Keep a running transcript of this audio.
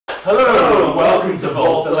Hello, welcome to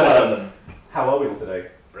Vault 11. How are we all today?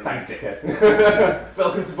 Brilliant. Thanks, dickhead.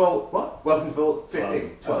 Welcome to Vault, what? Welcome to Vault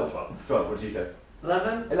 15. 12. 12, what did you say?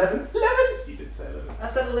 11? 11? 11? You didn't say 11. I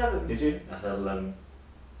said 11. Did you? I said 11.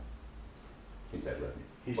 He said 11.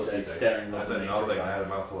 He What did said you say? staring I at said the nothing, I had a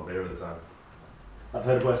mouthful of beer at the time. I've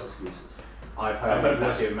heard worse excuses. I've heard it's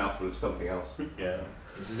actually a mouthful of something else. Yeah.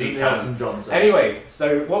 Steve Elton John. Anyway,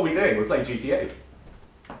 so what are we doing? We're playing GTA.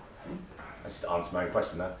 I just answered my own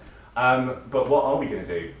question there. But what are we going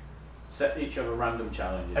to do? Set each other random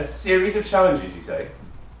challenges. A series of challenges, you say?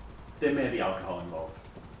 There may be alcohol involved.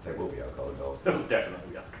 There will be alcohol involved. There will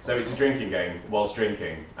definitely be alcohol. So it's a drinking game whilst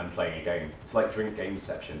drinking and playing a game. It's like drink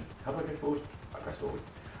gameception. How do I go forward? I press forward.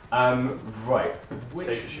 Right. Which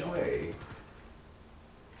Take a shot. way?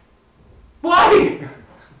 Why?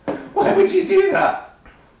 Why would you do that?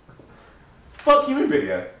 Fuck you in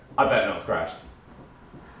video. I better not have crashed.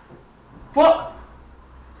 What?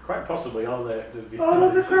 Quite possibly all the Oh,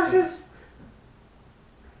 look, the crashes!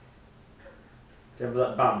 Do you remember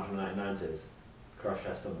that band from the 1990s? Crash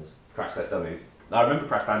Test Dummies. Crash Test Dummies. I remember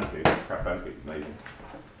Crash Bandicoot. Crash Bandicoot is amazing.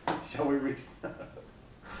 Shall we read?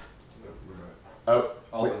 Oh.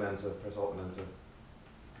 Alt and enter, press Alt and enter.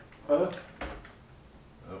 Oh.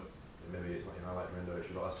 Oh, maybe it's not your highlight window, it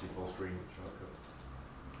should ask you full screen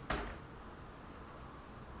shortcut.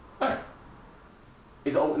 Oh.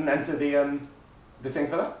 Is Alt and Enter the thing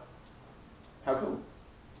for that? How cool.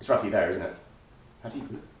 It's roughly there, isn't it? How do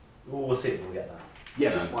you... Oh, we'll see when we get there. Yeah,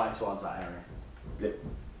 Just man. fly towards that area.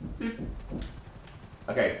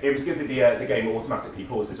 Okay, it was good that the game automatically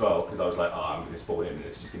paused as well, because I was like, oh, I'm going to spawn in and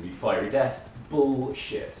it's just going to be fiery death.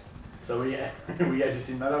 Bullshit. So we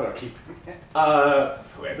editing that out or keeping it?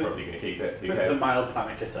 We're probably going to keep it. Who The cares? mild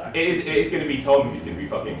panic attack. It is going to be Tom who's going to be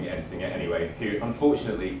fucking editing it anyway, who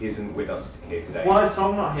unfortunately isn't with us here today. Why is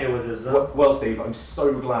Tom not here with us? Well, Steve, I'm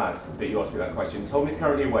so glad that you asked me that question. Tom is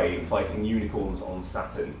currently away fighting unicorns on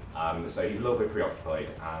Saturn, so he's a little bit preoccupied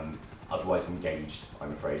and otherwise engaged,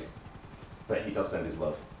 I'm afraid. But he does send his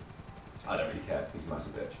love. I don't really care. He's a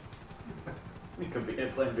massive bitch. We could be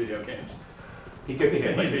here playing video games. He could be here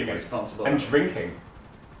He's playing being video games. responsible. And drinking.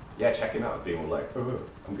 Yeah, check him out, being all like, oh,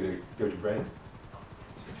 I'm going to go to Reds.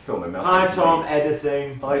 Just film him out. Hi, Tom,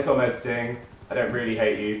 editing. Hi, Tom, editing. I don't really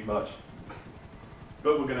hate you much.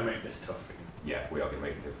 But we're going to make this tough for you. Yeah, we are going to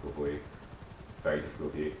make it difficult for you. Very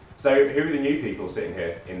difficult for you. So, who are the new people sitting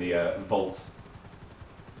here in the vault?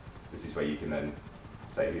 This is where you can then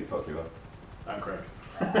say who the fuck you are. I'm Craig.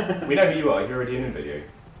 We know who you are, you're already in the video.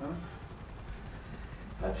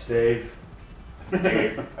 I'm Steve.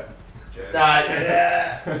 Steve.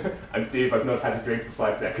 Yeah. I'm Steve, I've not had a drink for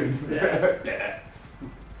 5 seconds. Yeah.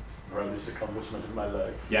 Proudest accomplishment of my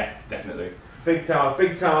life. Yeah, definitely. Big tower,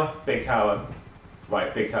 big tower. Big tower.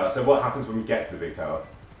 Right, big tower. So what happens when we get to the big tower?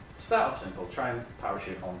 Start off simple. Try and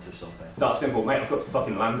parachute onto something. Start simple. Mate, I've got to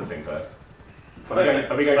fucking land the thing first. Are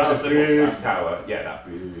Fine. we going Start to the simple, big fast. tower? Yeah, that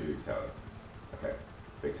big tower. Okay.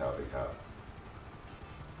 Big tower, big tower.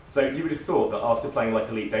 So you would have thought that after playing like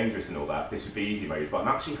Elite Dangerous and all that, this would be easy mode, but I'm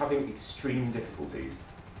actually having extreme difficulties.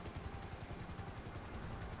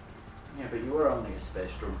 Yeah, but you were only a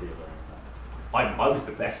space drug dealer. I was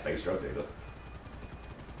the best space drug dealer.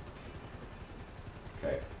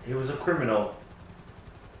 Okay. He was a criminal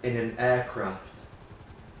in an aircraft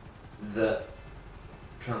that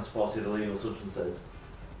transported illegal substances,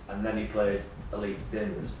 and then he played Elite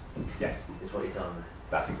Dangerous. Yes, Is what you're telling me.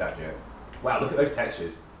 that's exactly it. Wow, look at those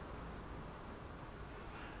textures.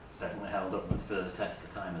 It's definitely held up with further test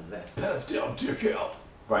of time as this. Let's down, dick it up.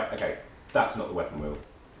 Right, okay. That's not the weapon wheel.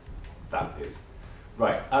 That is.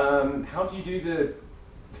 Right, how do you do the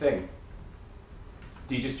thing?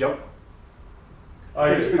 Do you just jump? Oh,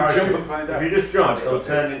 you Jump and find out. If you just jump, I've it'll got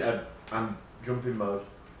turn into jumping mode.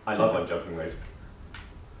 I love on jumping mode.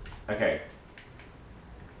 Okay.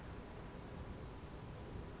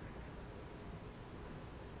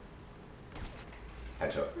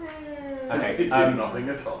 Headshot. Okay. It did nothing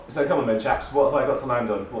at all. So come on then, chaps. What have I got to land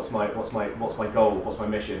on? What's my goal? What's my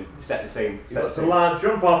mission? Set the scene. You've Set got the to scene. land,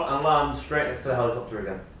 jump off and land straight next to the helicopter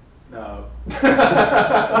again. No. What is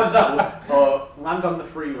that? Or land on the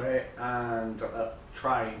freeway and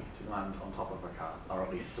try to land on top of a car, or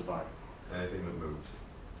at least survive. Anything that moves.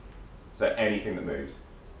 So anything that moves.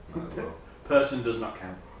 Might as well. Person does not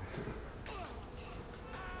count.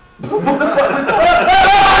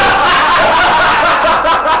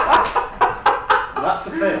 That's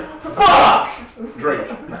a fail. Fuck! Drink.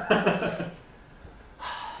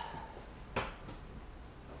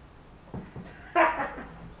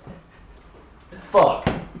 Fuck.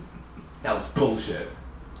 That was bullshit.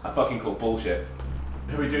 I fucking call bullshit.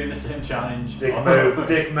 Are we doing the same challenge? Dick or- move.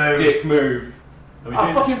 Dick move. Dick move. Are we, Oh,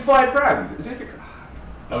 doing, fucking £5 As if it.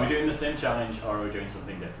 are we doing the same challenge or are we doing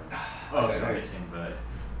something different? Oh, don't know. it's inverted.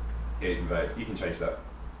 It is inverted. You can change that.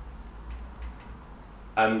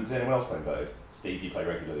 Does anyone else play inverted? Steve, you play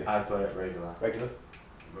regularly. I play it regular. Regular?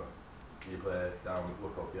 You play down,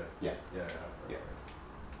 look up, yeah. Yeah. Yeah. Yeah.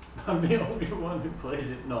 I'm the only one who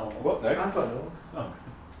plays it normal. What? No. I play it. Oh.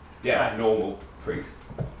 Yeah, Right. normal freaks.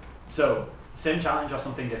 So, same challenge or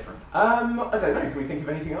something different? I don't know. Can we think of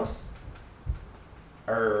anything else?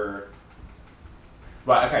 Right.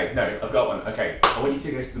 Okay. No, I've got one. Okay. I want you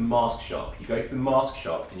to go to the mask shop. You go to the mask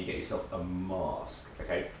shop and you get yourself a mask.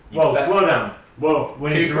 Okay. Whoa, slow down. Whoa. We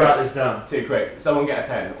Too need to quick. write this down. Too quick. Someone get a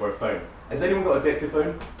pen or a phone. Has anyone got a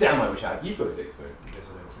dictaphone? Damn, I wish I had. You've got a dictaphone. Yes,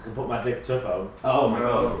 I I can put my dick to phone. Oh my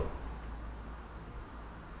god.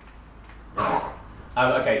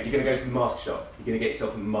 Okay, you're going to go to the mask shop. You're going to get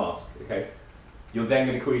yourself a mask, okay? You're then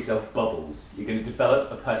going to call yourself Bubbles. You're going to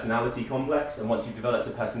develop a personality complex, and once you've developed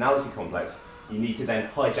a personality complex, you need to then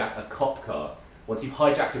hijack a cop car. Once you've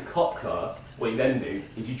hijacked a cop car, what you then do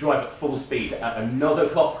is you drive at full speed at another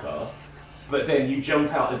cop car, but then you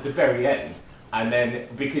jump out at the very end, and then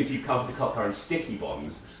because you've covered the cop car in sticky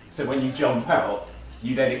bombs, so when you jump out,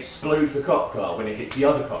 you then explode the cop car when it hits the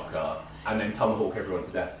other cop car, and then tomahawk everyone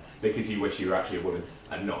to death because you wish you were actually a woman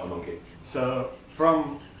and not a monkey. So,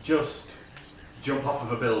 from just jump off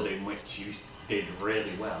of a building, which you did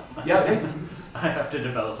really well, Yeah, it is. I have to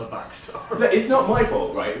develop a backstory. Look, it's not my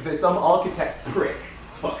fault, right? If there's some architect prick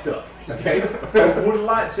fucked up, okay? I would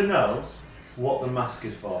like to know what the mask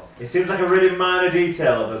is for. It seems like a really minor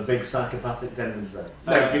detail of a big psychopathic tendency.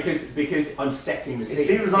 No, because I'm setting the scene.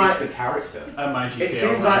 seems like- it's the character. And my GTA It seems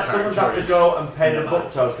Online like someone's had to character go is and pay the the book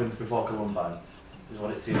mask. tokens before Columbine. Is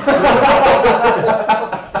what it seems like.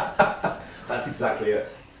 That's exactly it.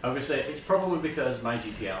 I would say it's probably because my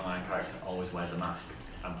GTA Online character always wears a mask.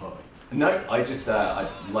 I'm probably. No, I just I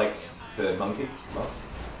like the monkey mask.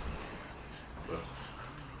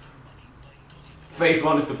 Phase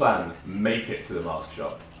 1 of the plan: make it to the mask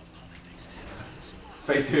shop.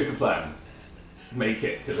 Phase 2 of the plan: make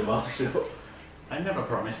it to the mask shop. I never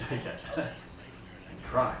promised I get there. I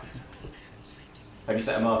try. Have you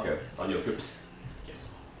set a marker on your Yes.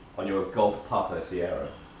 on your Golf Papa Sierra?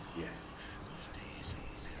 Yeah.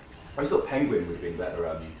 I just thought Penguin would have been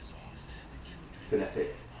better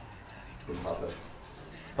phonetic than Papa.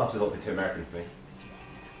 Papa's a little bit too American for me.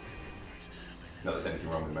 Not that there's anything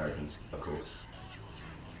wrong with Americans, of course.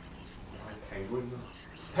 Penguin?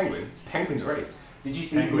 Penguin? It's Penguin's race. Did you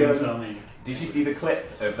see Penguins the, only. Did you see the clip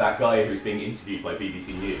of that guy who was being interviewed by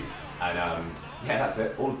BBC News? And yeah, that's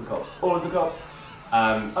it. All of the cops. All of the cops.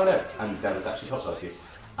 Oh no, and there was actually cops after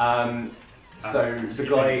you. So the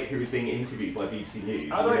guy who was being interviewed by BBC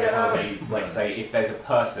News, How do I get how out? they like say if there's a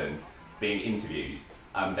person being interviewed,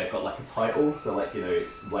 they've got like a title. So like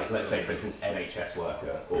it's like let's say for instance NHS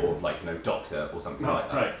worker or like doctor or something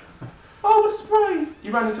like that. Right. Oh, what a surprise!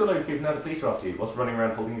 You ran into a load of people, now the police are after you, whilst running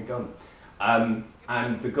around holding a gun.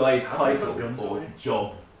 And the guy's How do you title put guns or away?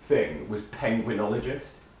 job thing was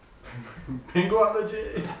penguinologist.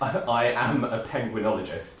 Penguinology. I am a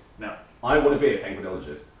penguinologist. No. I want to be a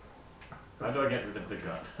penguinologist. How do I get rid of the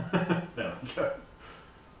gun? There we go.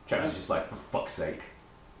 Travis is just like, for fuck's sake.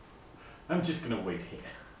 I'm just gonna wait here.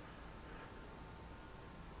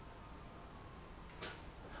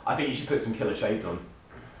 I think you should put some killer shades on.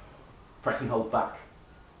 Press and hold back.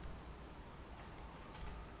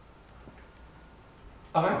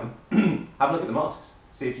 Oh, hang on. Have a look at the masks.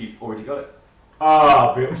 See if you've already got it.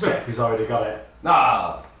 Ah, be upset if he's already got it.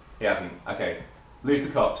 Ah! He hasn't. Okay. Lose the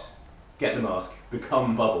cops. Get the mask.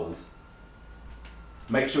 Become Bubbles.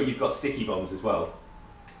 Make sure you've got sticky bombs as well.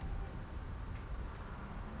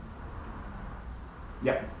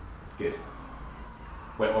 Yep. Good.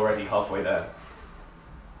 We're already halfway there.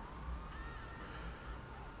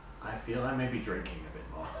 I feel I may be drinking a bit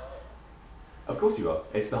more. Of course you are.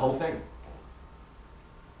 It's the whole thing.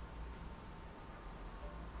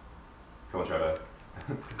 Come on, Trevor.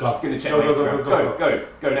 Just gonna check my Instagram.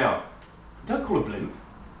 Go now. Don't call a blimp.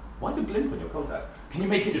 Why is a blimp on your contact? Can you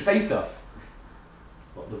make it say stuff?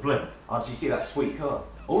 What, the blimp? Oh, did you see that sweet car?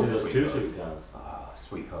 All of the sweet two cars. sweet cars. Ah,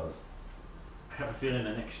 sweet cars. I have a feeling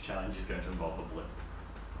the next challenge is going to involve a blimp.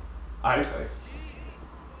 I hope so.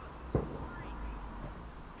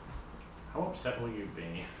 How upset will you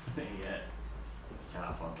be if they can't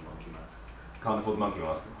afford the monkey mask? Can't afford the monkey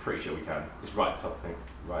mask. I'm pretty sure we can. It's right at the top, I think.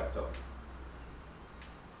 Right at the top.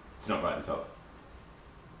 It's not right at the top.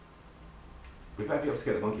 We better be able to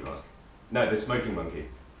get the monkey mask. No, the smoking monkey.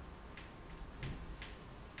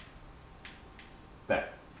 There.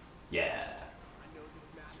 Yeah.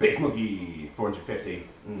 Space Monkey, 450.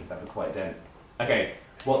 That would quite a dent. Okay,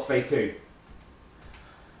 what's phase 2?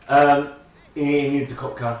 He needs a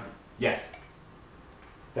cop car. Yes.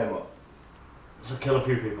 Then what? So kill a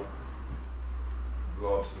few people.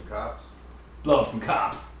 Blow up some cops. Blow up some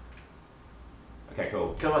cops. Okay,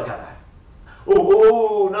 cool. Kill that guy there.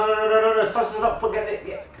 Oh, no. Stop.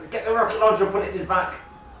 Get the rocket launcher and put it in his back.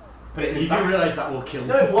 Put it in his You do back. realise that will kill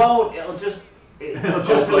No, it won't. It'll just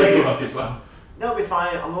just take take him him up as well. No, it'll be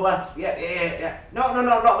fine. On the left. Yeah. No,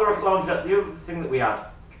 not the rocket launcher. The other thing that we had.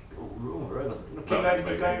 Keep going.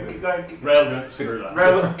 Railgun, screw that.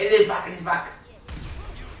 Railgun. In his back.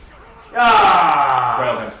 Ah!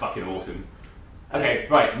 Railgun's fucking awesome. Okay,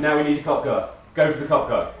 right, now we need a cop car. Go for the cop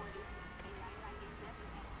car.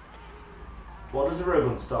 What does the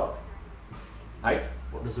railgun stop? Hey?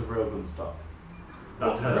 What does the railgun stop?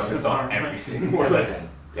 What does the That's railgun stop? apparently. Everything, more or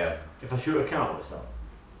less. Yeah. If I shoot a car, will it stop?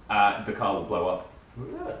 The car will blow up.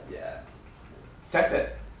 Really? Yeah. Test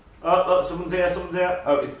it. Oh, someone's here.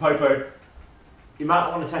 Oh, it's the Popo. You might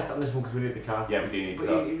want to test it on this one because we need the car. Yeah, we do need the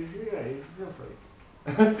But car. you feel free.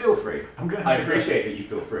 Feel free. I'm gonna I have to appreciate that you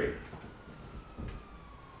feel free.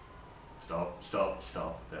 Stop.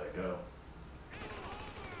 There we go.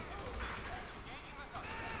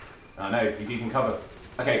 Oh no, he's using cover.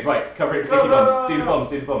 Okay, right, cover it, sticky bombs.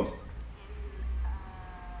 Do the bombs.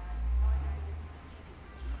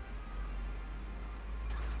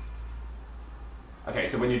 Okay,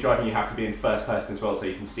 so when you're driving you have to be in first person as well so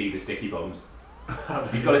you can see the sticky bombs.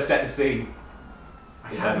 You've got to set the scene.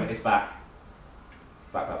 It's back.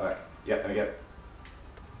 Back. Yep, there we go.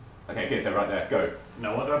 Okay, good, they're right there. Go.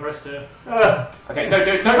 Now what do I press to? Okay, don't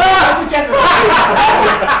do it. No, just gently.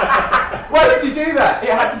 Why did you do that?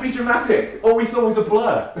 It had to be dramatic. All we saw was a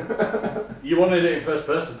blur. You wanted it in first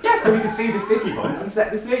person. Yeah, so we could see the sticky bombs and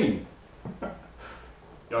set the scene.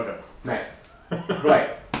 Okay. Next.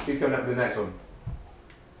 Right, who's coming up with the next one?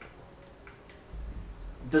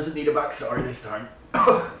 Doesn't need a backstory this time.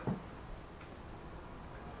 Go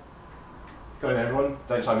on, everyone.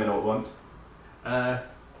 Don't chime in all at once.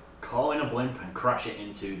 Call in a blimp and crash it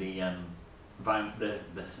into the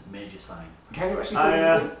major sign. Can you actually call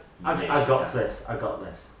it? I got this.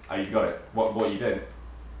 Oh, you've got it. What are you doing?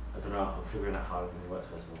 I don't know. I'm figuring out how everything works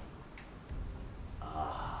first of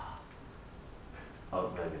all.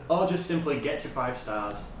 Oh, maybe not. Or just simply get to 5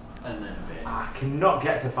 stars and then evade. I cannot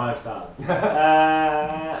get to 5 stars.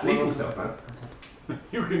 Leave yourself, man.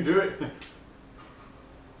 You can do it.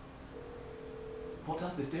 What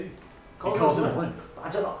does this do? It calls in a blimp. I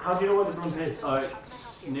don't know. How do you know where the blimp is?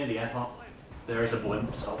 It's near the airport. There is a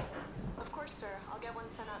blimp, so. Of course, sir. I'll get one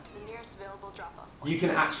sent out to the nearest available drop-off. You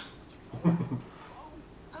can actually...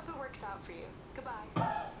 Hope it works out for you. Goodbye.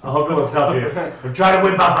 I hope it works out for you. I'm trying to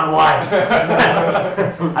win back my wife.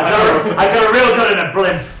 I got a real gun in a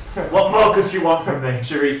blimp. What more could she want from me?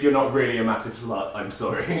 Charisse, you're not really a massive slut. I'm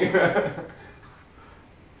sorry.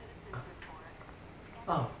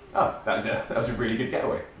 Oh, that was a really good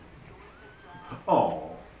getaway.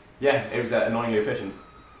 Oh. Yeah, it was annoyingly efficient.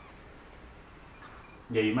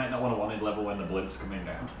 Yeah, you might not want a wanted level when the blimp's coming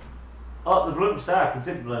down. Oh, the blimp's there. I can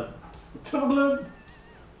see the blimp. To the blimp.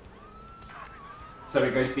 So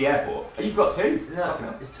it goes to the airport. Oh, you've got 2? No, Fucking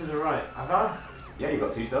hell. it's to the right. Have I? Yeah, you've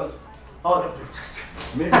got 2 stars. Oh,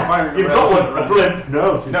 Maybe firing you've got one. A blimp?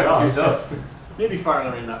 No, 2 No, stars. 2 stars. Maybe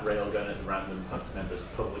firing in that railgun at random members of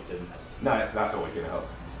the public didn't help. No, that's always going to help.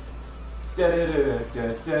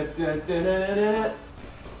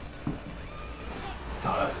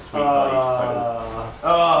 Oh, that's a sweet body you just totaled.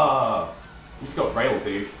 Oh, you just got railed,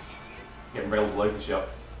 dude. Getting railed all over the shop.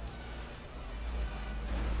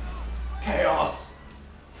 Chaos!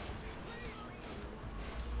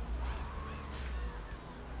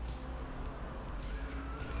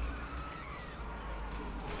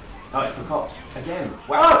 Oh, it's the cops. Again.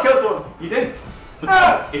 Wow. Oh, killed one. You did.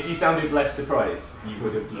 If you sounded less surprised, you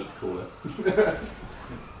would have looked cooler.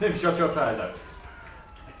 Then shut your tires out.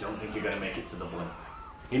 I don't think you're going to make it to the blimp.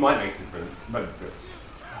 He might make it for them.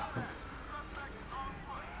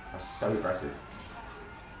 That's so aggressive.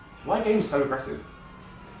 Why are games so aggressive?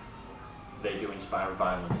 They do inspire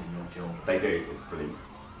violence in your children. They do. It's brilliant.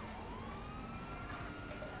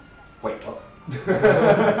 Wait, what?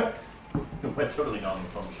 We're totally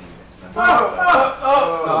non-functioning.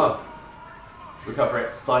 Oh! Recover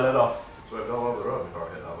it. Style it off. Swerved all over the road before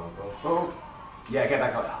I hit that one post. Oh. Yeah, get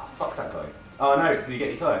that guy. Oh, fuck that guy. Oh no, did he get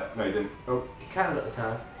your tire? No, he didn't. Oh. You kind of got the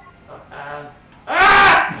time. Fuck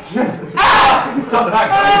that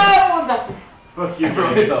guy. One's after me. Fuck you,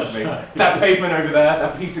 Everyone is after me. That pavement over there,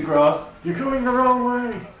 that piece of grass. You're going the wrong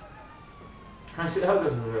way. Can I shoot how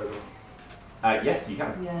goes in the road? Yes, you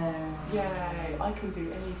can. Yeah. Yay! I can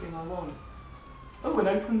do anything I want. Oh, an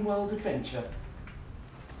open world adventure.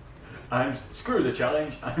 Screw the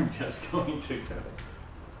challenge. I'm just going to.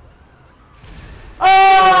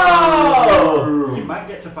 Oh! You might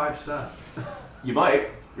get to 5 stars. You might.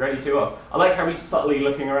 You're only 2 off. I like how he's subtly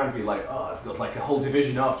looking around, being like, "Oh, I've got like a whole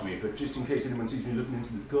division after me, but just in case anyone sees me looking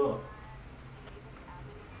into this car."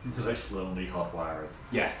 Because I slowly hotwire it.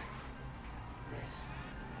 Yes.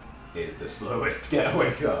 This is the slowest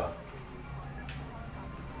getaway car.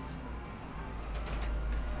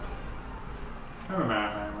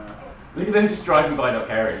 Look at them just driving by not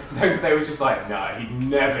caring. They were just like, nah, he'd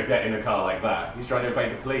never get in a car like that. He's trying to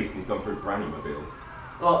evade the police and he's gone through a granny mobile.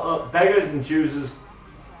 Beggars and choosers.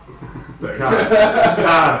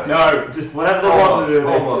 Can't. No. Just whatever they want to do.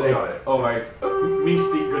 Almost got it. Almost. Me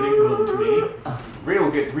speak good England to me.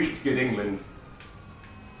 Real good, reach good England.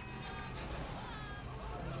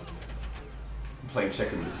 Playing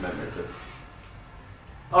chicken with a cement mixer.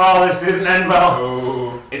 Oh, this didn't end well.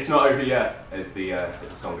 Oh, it's not over yet, as the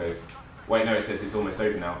song goes. Wait, no, it says it's almost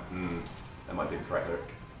over now. That might be the correct lyric.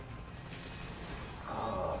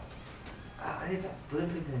 Oh, Is that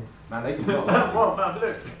blimpy thing? man, they did not like What about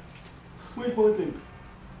blue? Where's my blimp?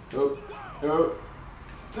 Oh, oh,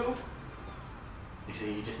 oh. You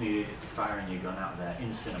see, you just needed firing your gun out there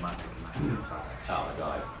in cinematic. Oh, I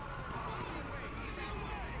died.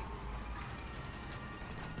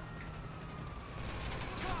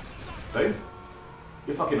 Boom.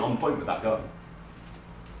 You're fucking on point with that gun.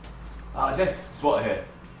 Ah, as if. Spotter here.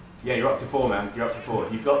 Yeah, you're up to 4, man. You're up to 4.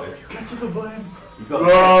 You've got this. Get to the blimp. You've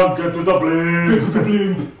got this. Get to the blimp! Get to the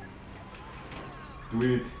blimp! Do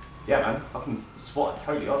it. Yeah, man. Fucking SWAT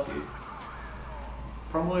totally after you.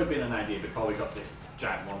 Probably would have been an idea before we got this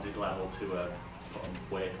giant wanted level to put a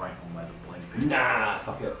waypoint on where the blimp is. Nah,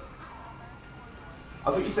 fuck it.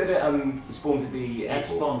 I thought you said it spawned at the It airport.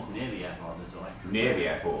 spawns near the airport, there's a way. Near the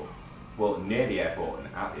airport. Well, near the airport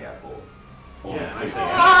and at the airport. Or Yeah, I between see. the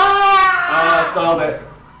airport. Ah, styled it.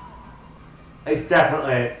 It's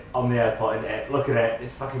definitely on the airport, isn't it? Look at it,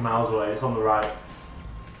 it's fucking miles away, it's on the right.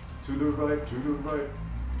 To the right, to the right.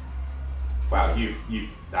 Wow,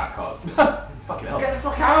 that car's fucking hell. Get the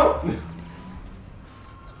fuck out!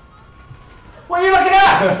 What are you looking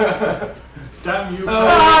at? Damn you!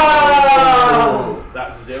 Oh!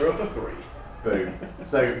 That's 0 for 3. Boom.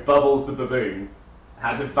 So Bubbles the baboon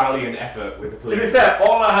had a valiant effort with the To be police. fair,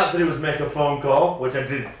 all I had to do was make a phone call, which I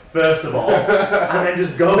did first of all, and then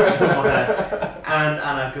just go somewhere, and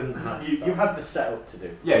I couldn't have You had the setup to do.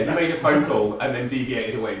 Yeah, you made a phone call and then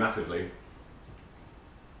deviated away massively.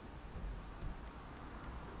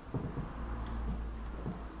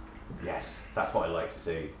 Yes, that's what I like to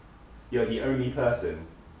see. You're the only person,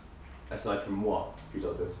 aside from moi, who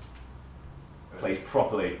does this. Plays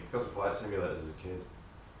properly. It's got some flight simulators as a kid.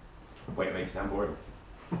 Wait, it makes you sound boring.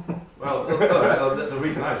 Well, the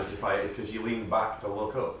reason I justify it is because you lean back to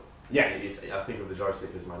look up. Yes. I think of the joystick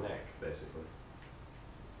as my neck, basically.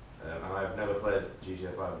 And I've never played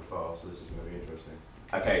GTA 5 before, so this is going to be interesting.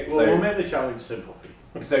 Okay, Well, we'll make the challenge simple for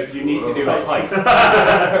you. so you need to do a heist.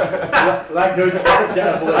 Like go to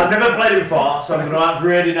get a bullet. I've never played it before, so I'm going to act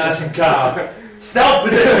really nice and calm. Stealth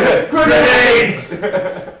position! Grenades!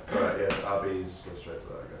 Alright, yeah, RB's just go straight to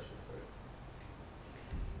that,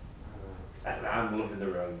 I guess. I'm loving the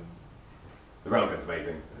road. The railgun's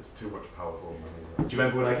amazing. It's too much powerful money. Do you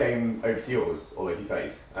remember when I came over to yours, all over your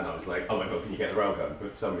face, and I was like, oh my god, can you get the railgun?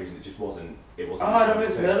 But for some reason it just wasn't. It wasn't. Oh, I don't know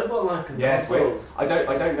it's available like Yeah, it's weird. consoles. I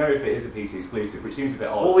don't know if it is a PC exclusive, which seems a bit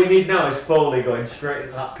odd. All we need now is Foley going straight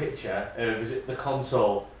into that picture of is it the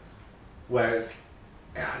console where it's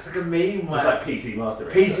like a meme Just where like PC Master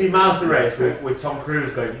Race. PC Master Race with Tom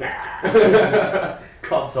Cruise going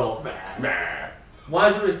console. Nah. Why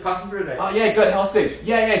is there his passenger in it? Oh yeah, got it hostage.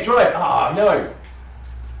 Yeah, drive. Oh no.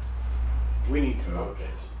 We need to know this.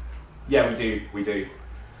 Yeah, we do.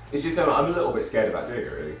 It's just I'm a little bit scared about doing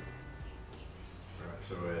it, really. Right,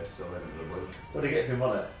 so we're still in the blue. What do you get if you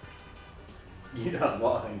want it? You know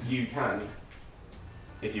what I think. You can,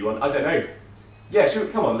 if you want. I don't know. Yeah, sure.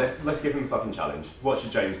 Come on, let's give him a fucking challenge. What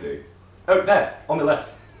should James do? Oh, there, on the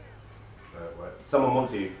left. Wait. Someone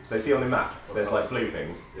wants you. So see on the map, there's like blue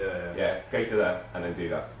things. Yeah. Yeah, go to there and then do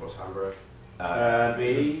that. What's handbrake?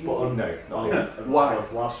 B. button. No, not B. Why?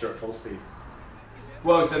 Whilst you're at full speed.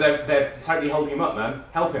 Well, so they're totally holding him up, man.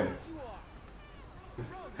 Help him.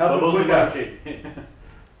 Help Bubbles him is quicker. lucky.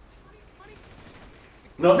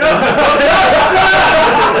 No. The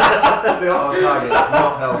auto target is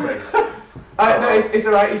not helping. No, it's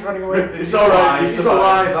alright. He's running away. It's alright, He's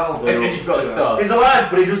alive. That'll do. And you've got a star. He's alive,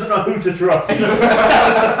 but he doesn't know who to trust.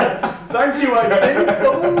 Thank you, I think.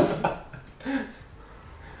 Bubbles.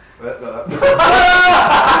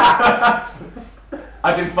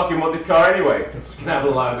 I didn't fucking want this car anyway. I'm just gonna have a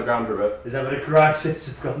lie on the ground for a bit. He's having a crisis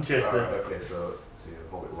of consciousness. Alright, okay, so you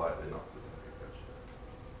hold it lightly, not to take it.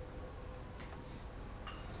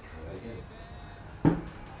 Let's try that again.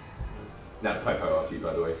 Now Popo after you,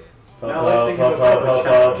 by the way. Now let's think about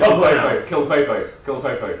the Kill Popo. Kill Popo. Kill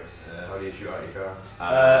Popo. How do you shoot out your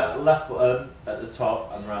car? Left button at the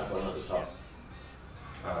top and right button at the top.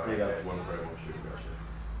 There you go. One very much shooting,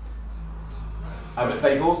 gotcha.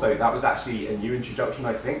 They've also, that was actually a new introduction,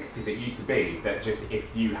 I think, because it used to be that just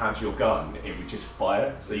if you had your gun, it would just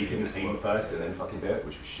fire, so you couldn't aim first and then fucking do it,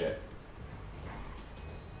 which was shit.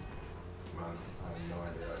 Man, I have no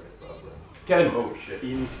idea how to get to that button. Get him! Oh shit.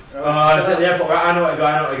 It's at the airport. Right, I know where to go.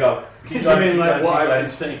 I know where to go. Keep going, I mean, keep like going, what keep I've going. been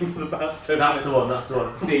saying for the past 10 That's minutes. the one. That's the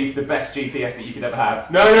one. Steve, the best GPS that you could ever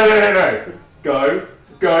have. No, no, no, no, no! Go!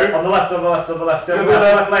 Go! On the left. On the left. On the left. To the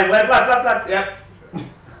left. Left. Left. Left. Left. Yep.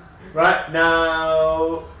 Right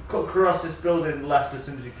now, cut across this building left as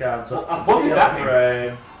soon as you can. So after What does the that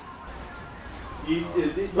frame. You,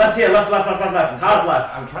 Left here. Left. Left. Left. Left. Left. Hard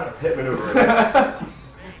left. I'm trying to pit maneuver it.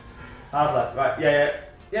 Hard left. Right.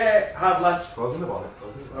 Yeah. Hard left. Closing the bonnet,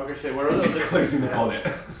 closing the bonnet. like I say, we're a It's little just bit closing the bonnet.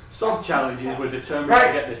 Some challenges we're determined Right.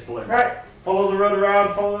 to get this blimp. Right. Follow the road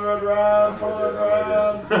around. Follow the road around. Follow the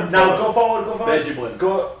road around. Now go forward. Go forward. There's your blimp.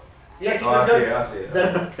 Go. Yeah. Keep Oh, I it see going. it, I see it.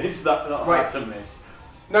 Then. It's that not Right. hard to miss.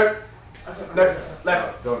 No, no,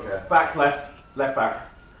 left, Don't care. back, left, back.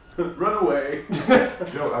 Run away.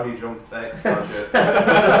 Jump, how do you jump? Thanks, gotcha.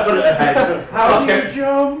 Just put it ahead. How do you Okay.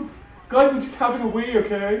 jump? Guys, I'm just having a wee,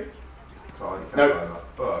 okay? Oh, you can't No. climb that.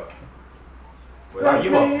 Fuck. Wait, Wow,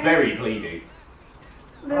 you are very bleedy.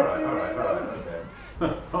 alright,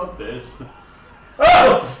 okay. Fuck this.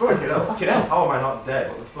 Oh! Fucking hell. Fucking hell. How am I not dead?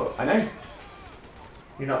 What the fuck? I know.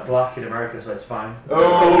 You're not black in America, so it's fine.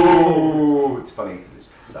 Oh, it's funny because it's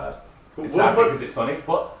sad. It's sad What- because it's funny.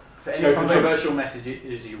 What? For any Go from there. controversial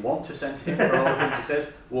messages you want to send to him for all the things he says,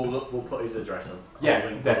 we'll put his address on. Yeah,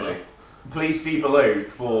 definitely. Please see below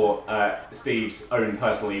for Steve's own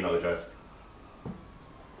personal email address.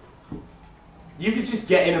 You could just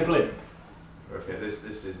get in a blimp. Okay, this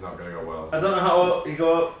is not going to go well. I don't know how you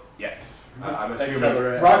go. Yeah. I'm assuming.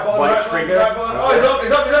 Accelerate. Right button, White right trigger. button, right button. Oh, he's up,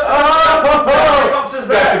 he's up, he's up. Helicopter's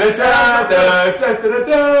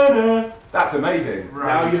there. That's amazing.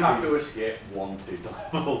 Now you have to escape wanted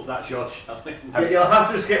level. That's your challenge. Yeah, you'll have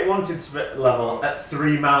to escape wanted level at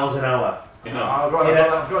 3 miles an hour. You Oh, know, I've got him,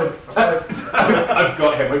 I've got him. I've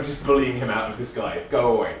got him. I'm just bullying him out of the sky.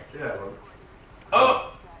 Go away. Yeah, well. Oh!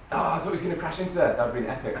 Oh, I thought he was going to crash into there. That would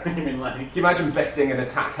have been epic. I mean, like, Can you imagine besting an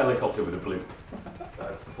attack helicopter with a blimp?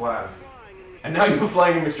 That's the plan. And now you're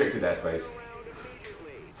flying in restricted airspace.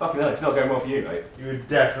 Fucking hell, it's not going well for you, mate. You would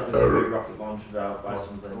definitely be rocket launched out by Come on,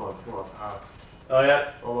 something. come on, come on. Ah, Oh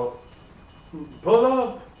yeah. all up. pull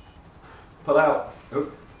up. Pull out.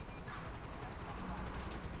 Oh.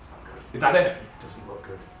 Is that it? Doesn't look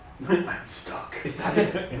good. I'm stuck Is that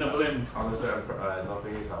it? in a blimp. Honestly,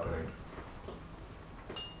 nothing is happening.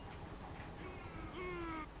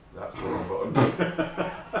 That's the wrong button.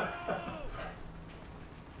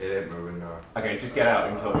 It ain't moving now. Okay, just get out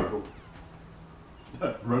and kill people.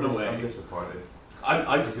 Run I'm away. disappointed.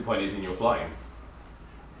 I'm disappointed in your flying.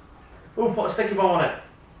 Oh, put a sticky bomb on it.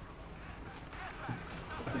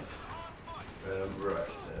 Right.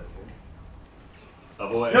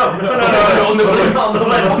 Avoid. No. On the blimp, on the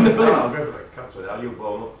blimp, on the No, blimp. I'm going for the capture. How do you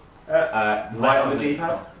blow them up? Right on on the the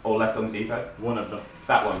D-pad? Or left on the D-pad? One of them.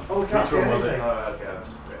 That one. Oh, we can't Which see one was anything. Oh, okay. I'm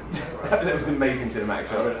just That was amazing cinematic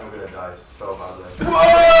shot. I'm gonna die so badly.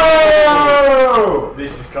 Whoa!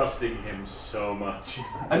 This is costing him so much.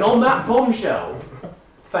 And on that bombshell,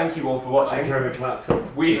 thank you all for I watching. drove a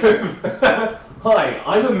clap. We have... Hi,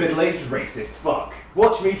 I'm a middle-aged racist fuck.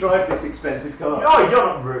 Watch me drive this expensive car. No, you're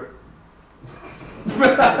not rude.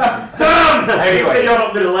 Damn! You Anyway. say you're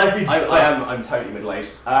not middle-aged. I'm totally middle-aged.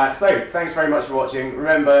 So, thanks very much for watching.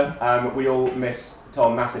 Remember, we all miss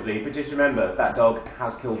Tom massively, but just remember, that dog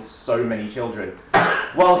has killed so many children.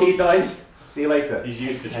 While he dies, see you later. He's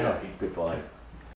used to choking. Goodbye.